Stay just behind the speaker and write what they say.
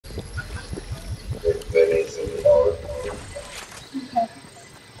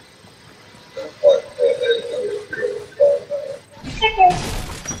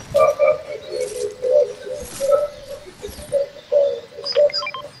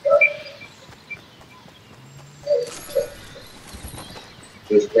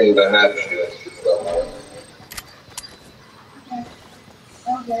Just thing to have shit.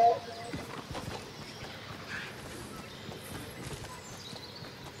 Okay.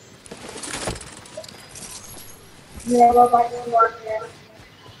 Yeah, what about your work there?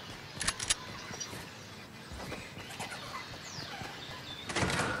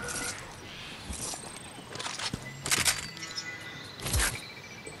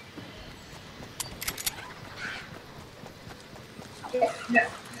 Yeah, no.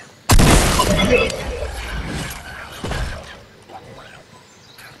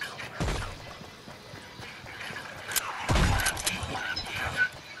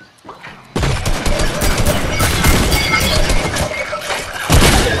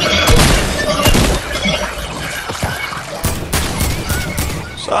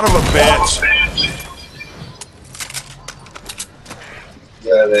 Son of a bitch.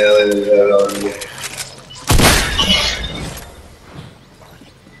 Yeah, the aliens that on you.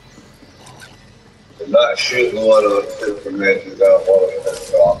 I'm not shooting one on Superman because I don't want to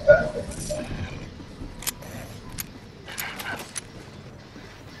piss off that.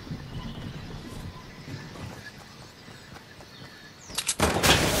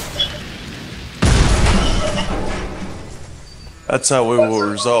 That's how we will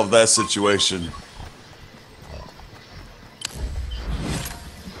resolve that situation.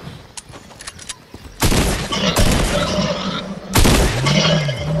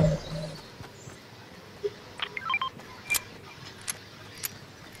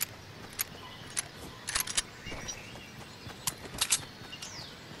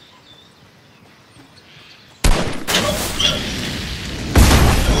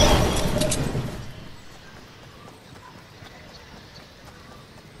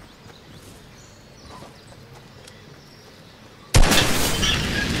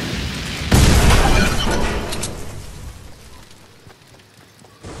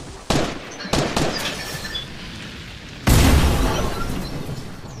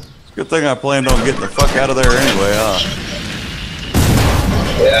 Good thing I planned on getting the fuck out of there anyway, huh?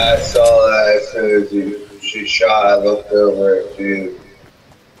 Yeah, I saw that as soon as she shot. I looked over at you.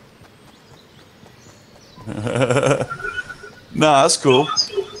 Nah, that's cool.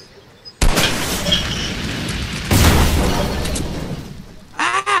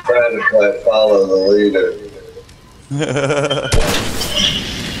 Trying to play follow the leader.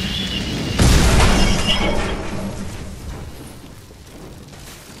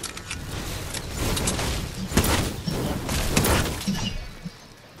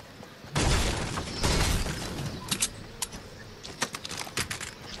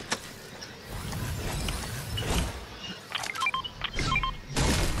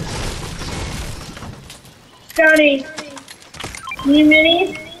 Johnny, need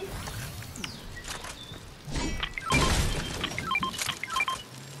minis?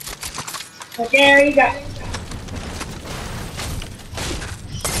 Well, there you go.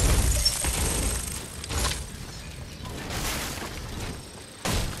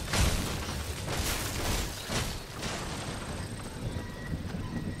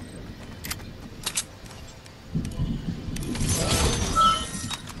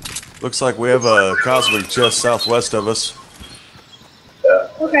 Looks like we have a cosmic chest southwest of us. Yeah.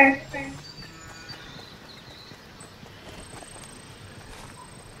 Okay.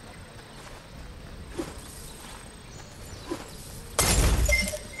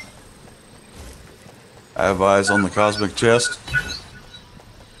 I have eyes on the cosmic chest.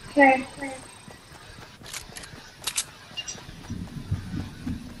 Okay.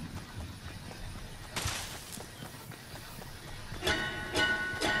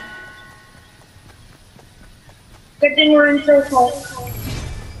 Good thing we're in circle.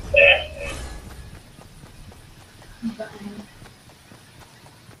 Yeah.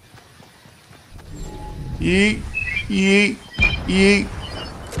 Yeet, yeet, yeet.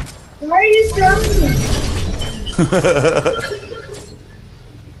 Why are you throwing me?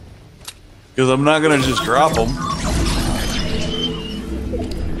 Because I'm not going to just drop them.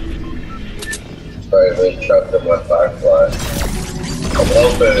 Sorry, they chucked in my firefly. I'm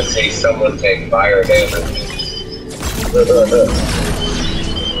hoping to see someone take fire damage.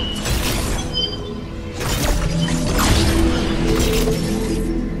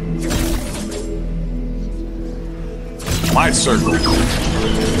 My circle.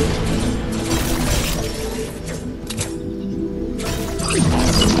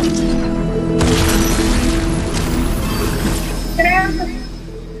 Can I have some?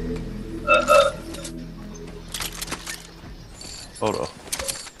 Hold on.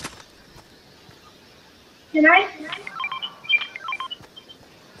 Can I?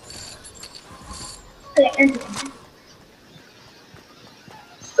 Yeah, and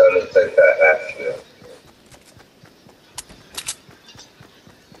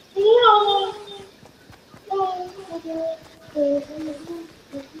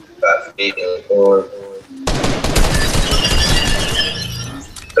beating for.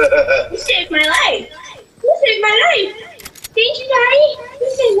 You saved my life. You saved my life. Thank you, Daddy. You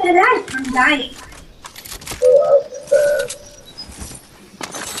saved my life. I'm dying. Oh, that was bad.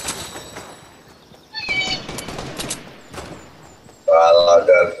 Wow, I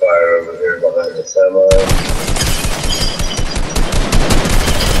got fire over here behind the semi.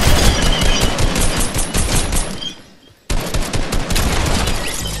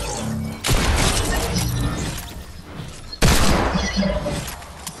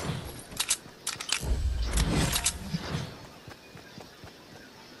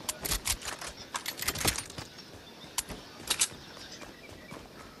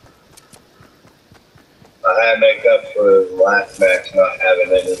 I had to make up for the last match not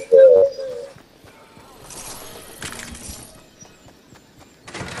having any kills.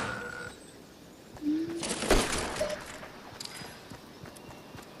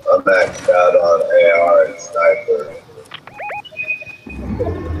 I'm maxed out on AR and sniper.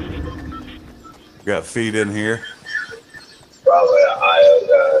 Got feet in here. Probably an IO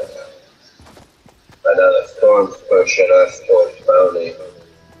guy. I know the storm's pushing us towards Boney.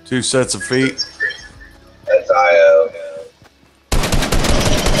 2 sets of feet. That's IO.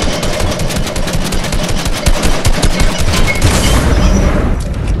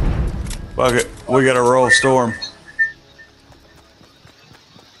 Fuck it. We gotta roll storm.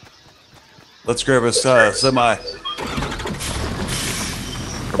 Let's grab a semi.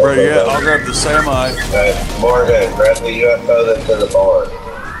 Brady, yeah, I'll grab the semi. Morgan, grab the UFO that's in the barn.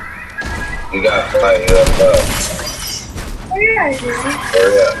 You got my UFO. Hurry up, dude.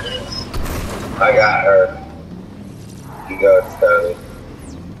 Hurry up. I got her. You go, Stoney.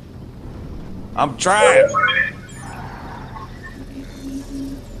 I'm trying.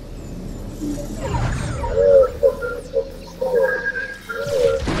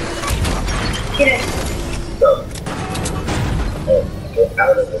 Get it. Go. Oh, get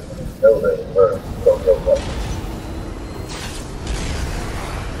out of this building first. Go, go, go.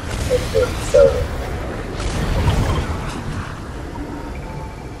 Let's go, Stoney.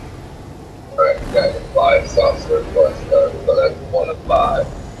 Alright, got your 5 saucer plus done, so that's 1 of 5.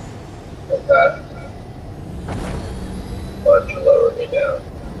 Like that. Why don't you lower me down?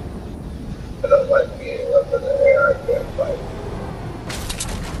 I don't like being up in the air, I can't fight.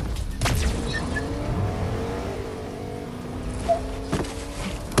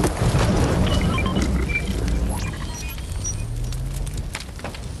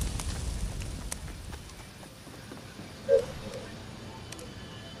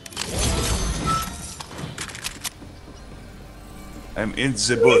 I'm in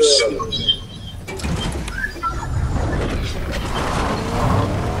the bush.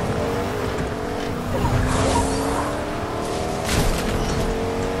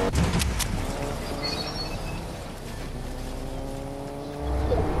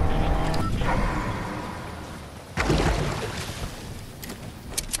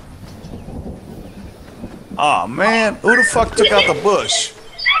 Aw, man, who the fuck took out the bush?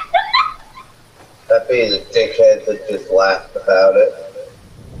 That being the dickhead that just laughed about it.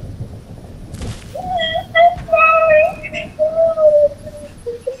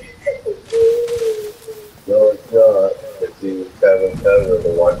 No, it's not. Because he was Kevin Taylor to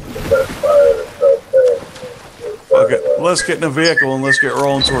watch the best fire that's out there. Okay, let's get in the vehicle and let's get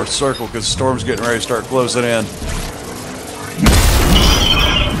rolling towards circle because the storm's getting ready to start closing in.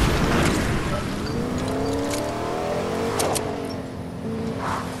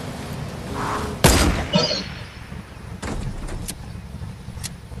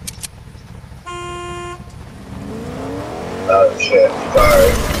 Oh shit,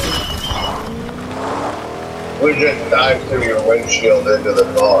 sorry. We just dived through your windshield into the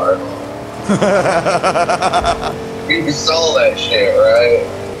car. You saw that shit, right?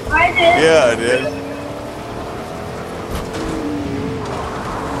 I did. Yeah, I did.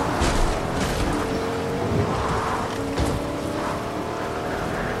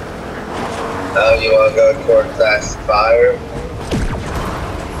 Now you wanna go towards that fire?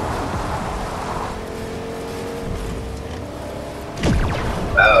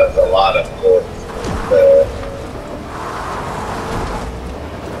 That was a lot of force there.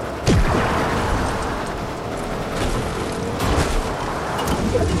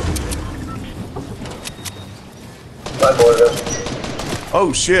 Bye, Morgan.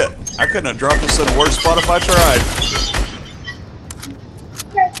 Oh shit, I couldn't have dropped this in a worse spot if I tried.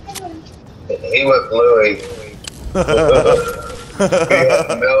 He went bluey. He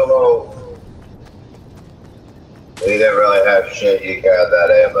had no. He didn't really have shit. You got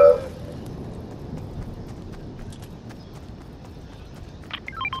that ammo.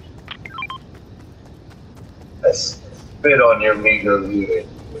 I spit on your meager beauty.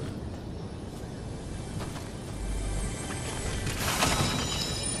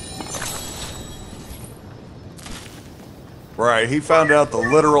 Right, he found out the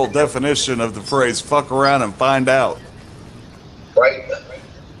literal definition of the phrase "fuck around and find out." Right?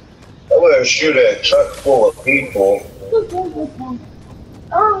 I'm gonna shoot a truck full of people.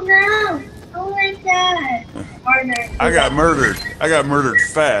 Oh no! Oh my god! I got murdered. I got murdered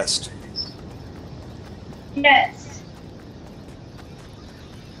fast. Yes.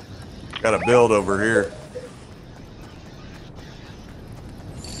 Got a build over here.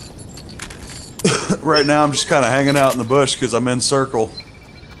 Right now, I'm just kind of hanging out in the bush because I'm in circle.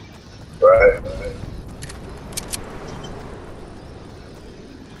 Right.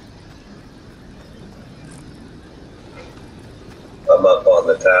 I'm up on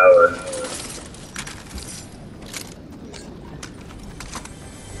the tower.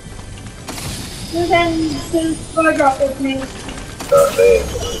 You can go drop with me. Not me.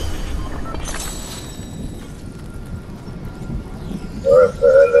 Alright,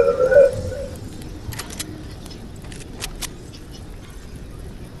 man.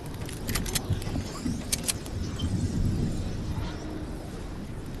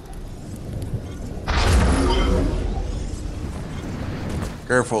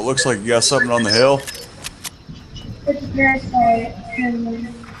 Careful, it looks like you got something on the hill. It's a parasite.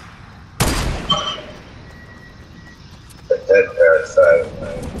 The dead parasite.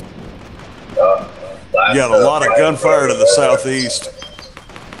 You got a lot of gunfire to the southeast.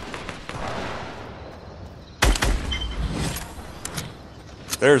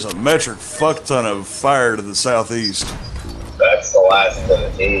 There's a metric fuck ton of fire to the southeast. That's the last of the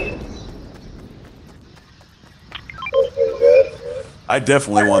team. Okay, good. I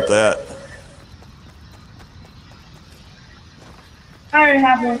definitely want that. I already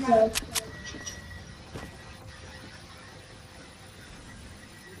have one, so.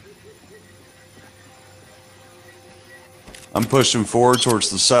 I'm pushing forward towards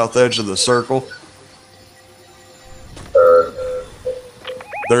the south edge of the circle.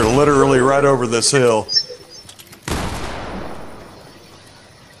 They're literally right over this hill.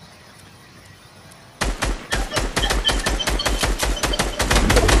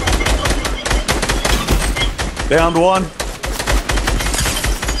 Downed one.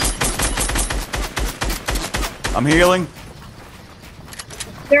 I'm healing.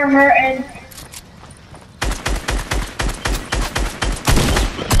 They're hurting.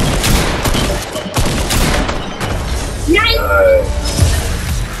 Nice!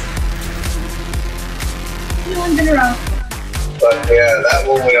 2 ones in a row. But yeah, that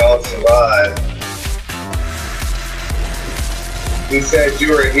one we all survived. He said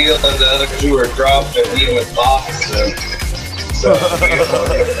you were healing, the other two were dropped, and he was boxing. So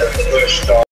he pushed off.